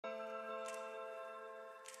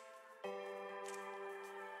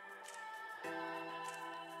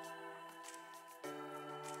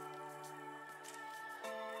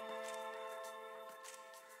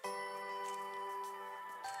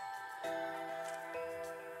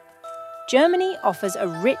Germany offers a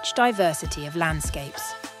rich diversity of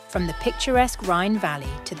landscapes, from the picturesque Rhine Valley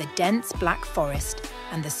to the dense Black Forest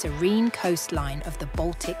and the serene coastline of the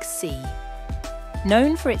Baltic Sea.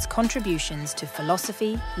 Known for its contributions to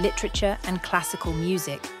philosophy, literature, and classical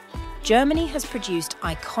music, Germany has produced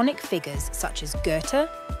iconic figures such as Goethe,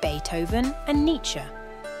 Beethoven, and Nietzsche.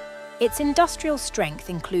 Its industrial strength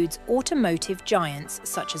includes automotive giants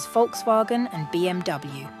such as Volkswagen and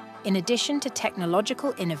BMW, in addition to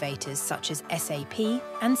technological innovators such as SAP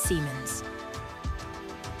and Siemens.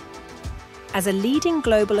 As a leading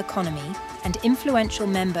global economy and influential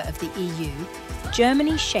member of the EU,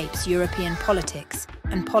 Germany shapes European politics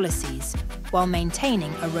and policies while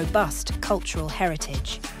maintaining a robust cultural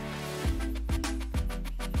heritage.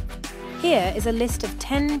 Here is a list of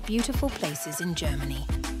 10 beautiful places in Germany.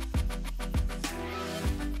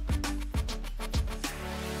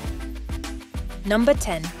 Number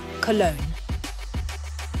 10. Cologne.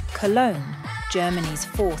 Cologne, Germany's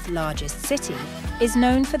fourth largest city, is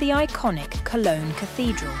known for the iconic Cologne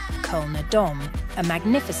Cathedral, Kölner Dom, a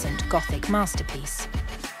magnificent Gothic masterpiece.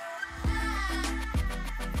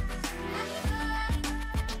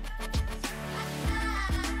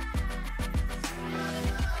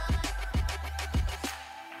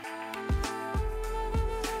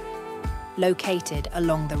 Located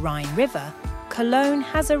along the Rhine River, Cologne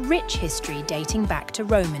has a rich history dating back to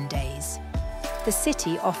Roman days. The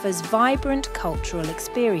city offers vibrant cultural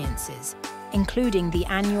experiences, including the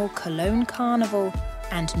annual Cologne Carnival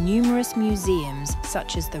and numerous museums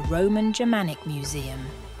such as the Roman Germanic Museum.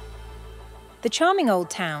 The charming old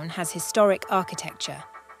town has historic architecture,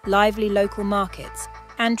 lively local markets,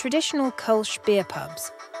 and traditional Kölsch beer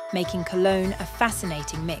pubs, making Cologne a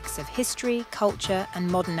fascinating mix of history, culture, and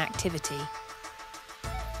modern activity.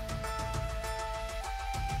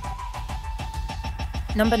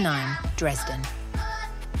 Number 9. Dresden.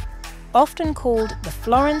 Often called the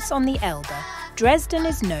Florence on the Elbe, Dresden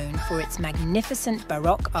is known for its magnificent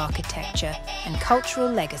Baroque architecture and cultural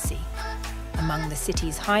legacy. Among the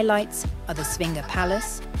city's highlights are the Zwinger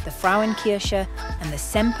Palace, the Frauenkirche, and the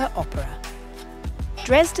Semper Opera.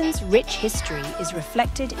 Dresden's rich history is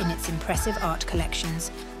reflected in its impressive art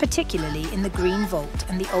collections, particularly in the Green Vault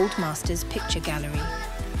and the Old Masters Picture Gallery.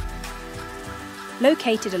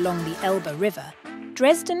 Located along the Elbe River,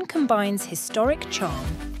 Dresden combines historic charm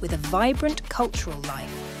with a vibrant cultural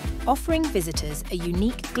life, offering visitors a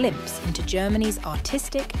unique glimpse into Germany's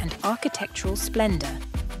artistic and architectural splendor.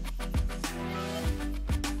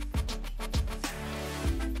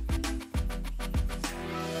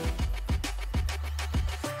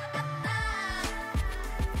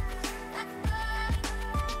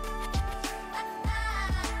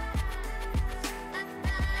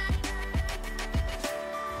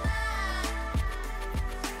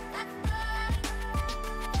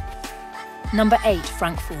 Number 8.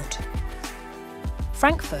 Frankfurt.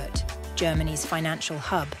 Frankfurt, Germany's financial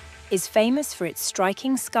hub, is famous for its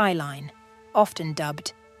striking skyline, often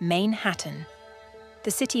dubbed Manhattan.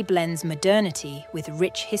 The city blends modernity with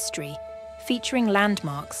rich history, featuring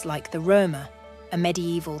landmarks like the Römer, a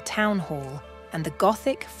medieval town hall, and the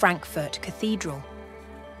Gothic Frankfurt Cathedral.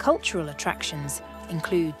 Cultural attractions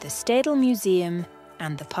include the Städel Museum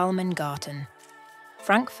and the Palmengarten.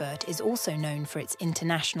 Frankfurt is also known for its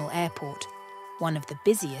international airport, one of the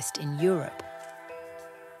busiest in Europe.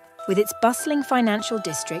 With its bustling financial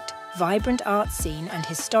district, vibrant art scene and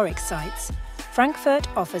historic sites, Frankfurt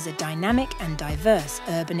offers a dynamic and diverse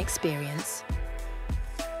urban experience.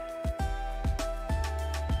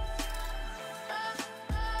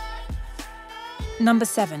 Number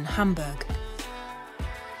 7. Hamburg.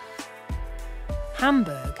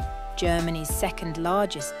 Hamburg, Germany's second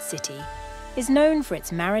largest city, is known for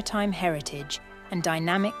its maritime heritage and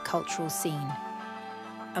dynamic cultural scene.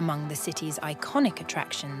 Among the city's iconic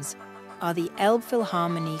attractions are the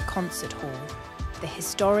Elbphilharmonie Concert Hall, the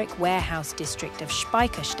historic warehouse district of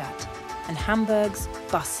Speicherstadt, and Hamburg's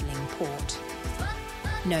bustling port.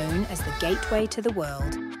 Known as the gateway to the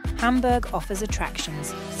world, Hamburg offers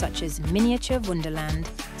attractions such as Miniature Wonderland,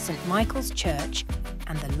 St. Michael's Church,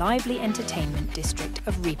 and the lively entertainment district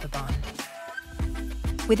of Reeperbahn.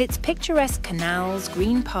 With its picturesque canals,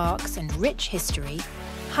 green parks, and rich history,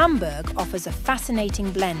 Hamburg offers a fascinating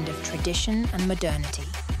blend of tradition and modernity.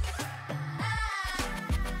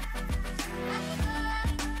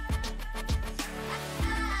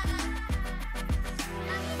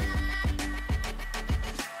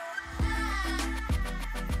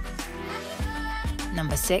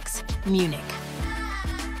 Number 6. Munich.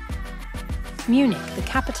 Munich, the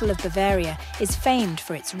capital of Bavaria, is famed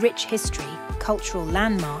for its rich history, cultural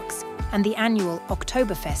landmarks, and the annual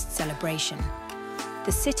Oktoberfest celebration.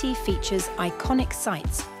 the city features iconic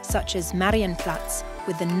sites such as Marienplatz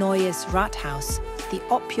with the Neues Rathaus, the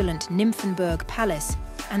opulent Nymphenburg Palace,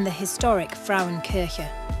 and the historic Frauenkirche.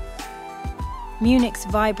 Munich's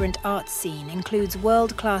vibrant art scene includes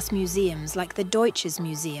world-class museums like the Deutsches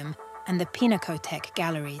Museum and the Pinakothek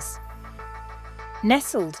galleries.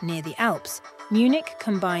 Nestled near the Alps, Munich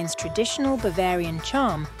combines traditional Bavarian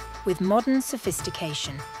charm with modern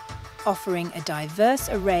sophistication, offering a diverse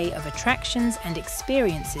array of attractions and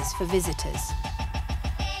experiences for visitors.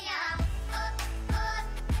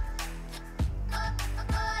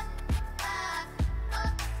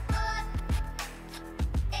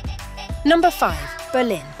 Number 5.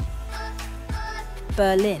 Berlin.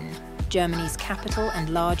 Berlin, Germany's capital and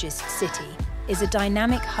largest city, is a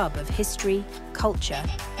dynamic hub of history, culture,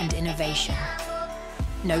 and innovation.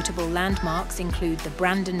 Notable landmarks include the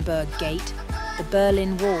Brandenburg Gate, the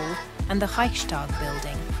Berlin Wall, and the Reichstag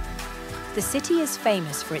building. The city is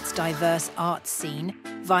famous for its diverse art scene,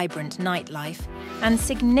 vibrant nightlife, and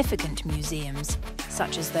significant museums,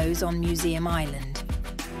 such as those on Museum Island.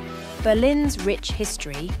 Berlin's rich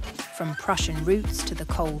history, from Prussian roots to the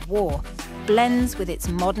Cold War, blends with its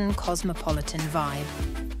modern cosmopolitan vibe,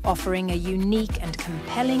 offering a unique and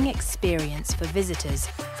compelling experience for visitors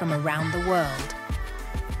from around the world.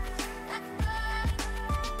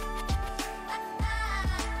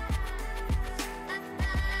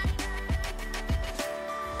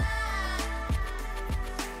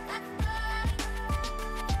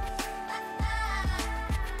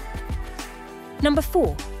 Number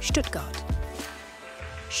 4. Stuttgart.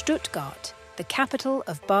 Stuttgart, the capital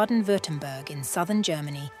of Baden-Württemberg in southern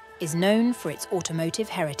Germany, is known for its automotive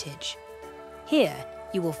heritage. Here,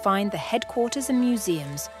 you will find the headquarters and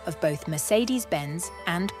museums of both Mercedes-Benz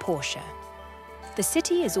and Porsche. The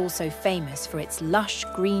city is also famous for its lush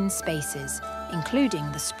green spaces,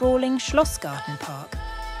 including the sprawling Schlossgarten Park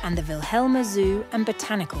and the Wilhelmer Zoo and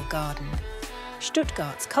Botanical Garden.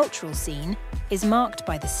 Stuttgart's cultural scene is marked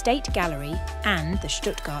by the State Gallery and the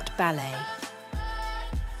Stuttgart Ballet.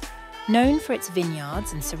 Known for its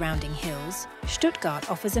vineyards and surrounding hills, Stuttgart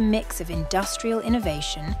offers a mix of industrial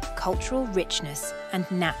innovation, cultural richness, and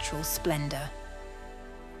natural splendor.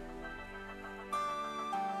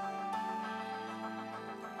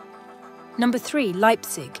 Number 3.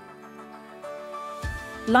 Leipzig.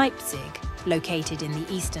 Leipzig, located in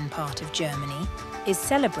the eastern part of Germany, is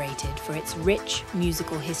celebrated for its rich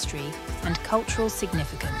musical history and cultural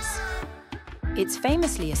significance. It's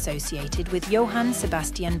famously associated with Johann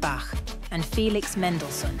Sebastian Bach and Felix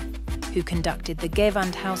Mendelssohn, who conducted the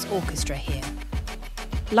Gewandhaus Orchestra here.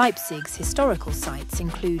 Leipzig's historical sites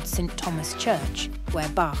include St. Thomas Church, where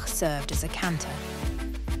Bach served as a cantor.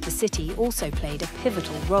 The city also played a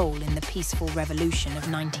pivotal role in the peaceful revolution of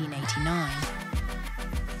 1989.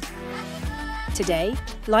 Today,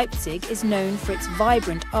 Leipzig is known for its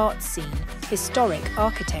vibrant art scene, historic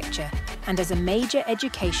architecture, and as a major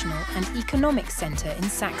educational and economic centre in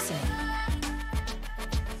Saxony.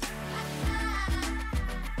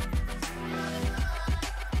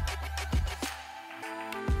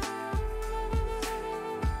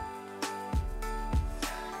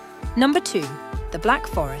 Number 2. The Black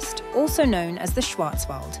Forest, also known as the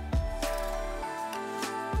Schwarzwald.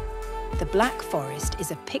 The Black Forest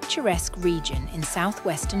is a picturesque region in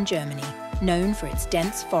southwestern Germany, known for its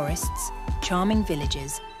dense forests, charming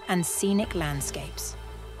villages, and scenic landscapes.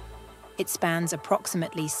 It spans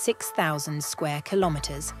approximately 6,000 square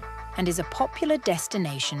kilometers and is a popular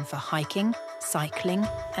destination for hiking, cycling,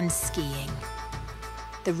 and skiing.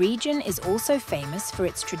 The region is also famous for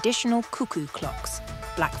its traditional cuckoo clocks,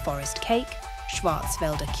 Black Forest cake,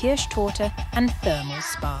 Schwarzwälder Kirschtorte, and thermal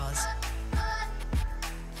spas.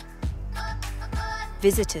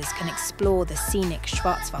 Visitors can explore the scenic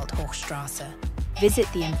Schwarzwald-Hochstrasse, visit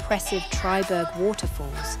the impressive Triberg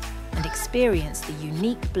waterfalls, and experience the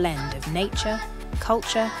unique blend of nature,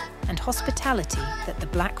 culture, and hospitality that the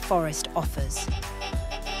Black Forest offers.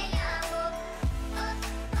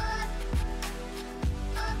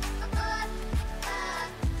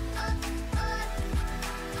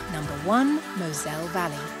 Number 1. Moselle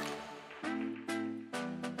Valley.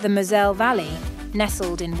 The Moselle Valley,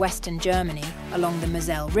 nestled in western Germany along the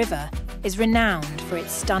Moselle River, is renowned for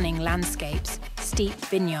its stunning landscapes, steep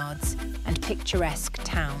vineyards, and picturesque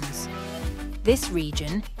towns. This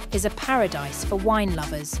region is a paradise for wine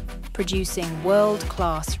lovers, producing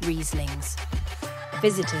world-class Rieslings.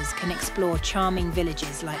 Visitors can explore charming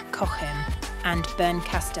villages like Cochem and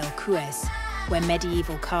Bernkastel-Kues, where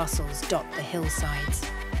medieval castles dot the hillsides.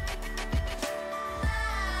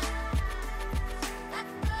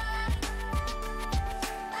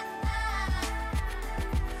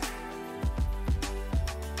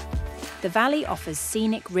 The valley offers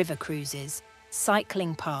scenic river cruises,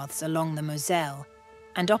 cycling paths along the Moselle,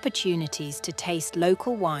 and opportunities to taste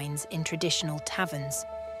local wines in traditional taverns.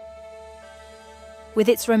 With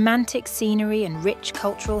its romantic scenery and rich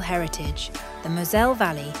cultural heritage, the Moselle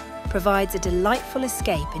Valley provides a delightful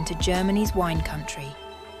escape into Germany's wine country.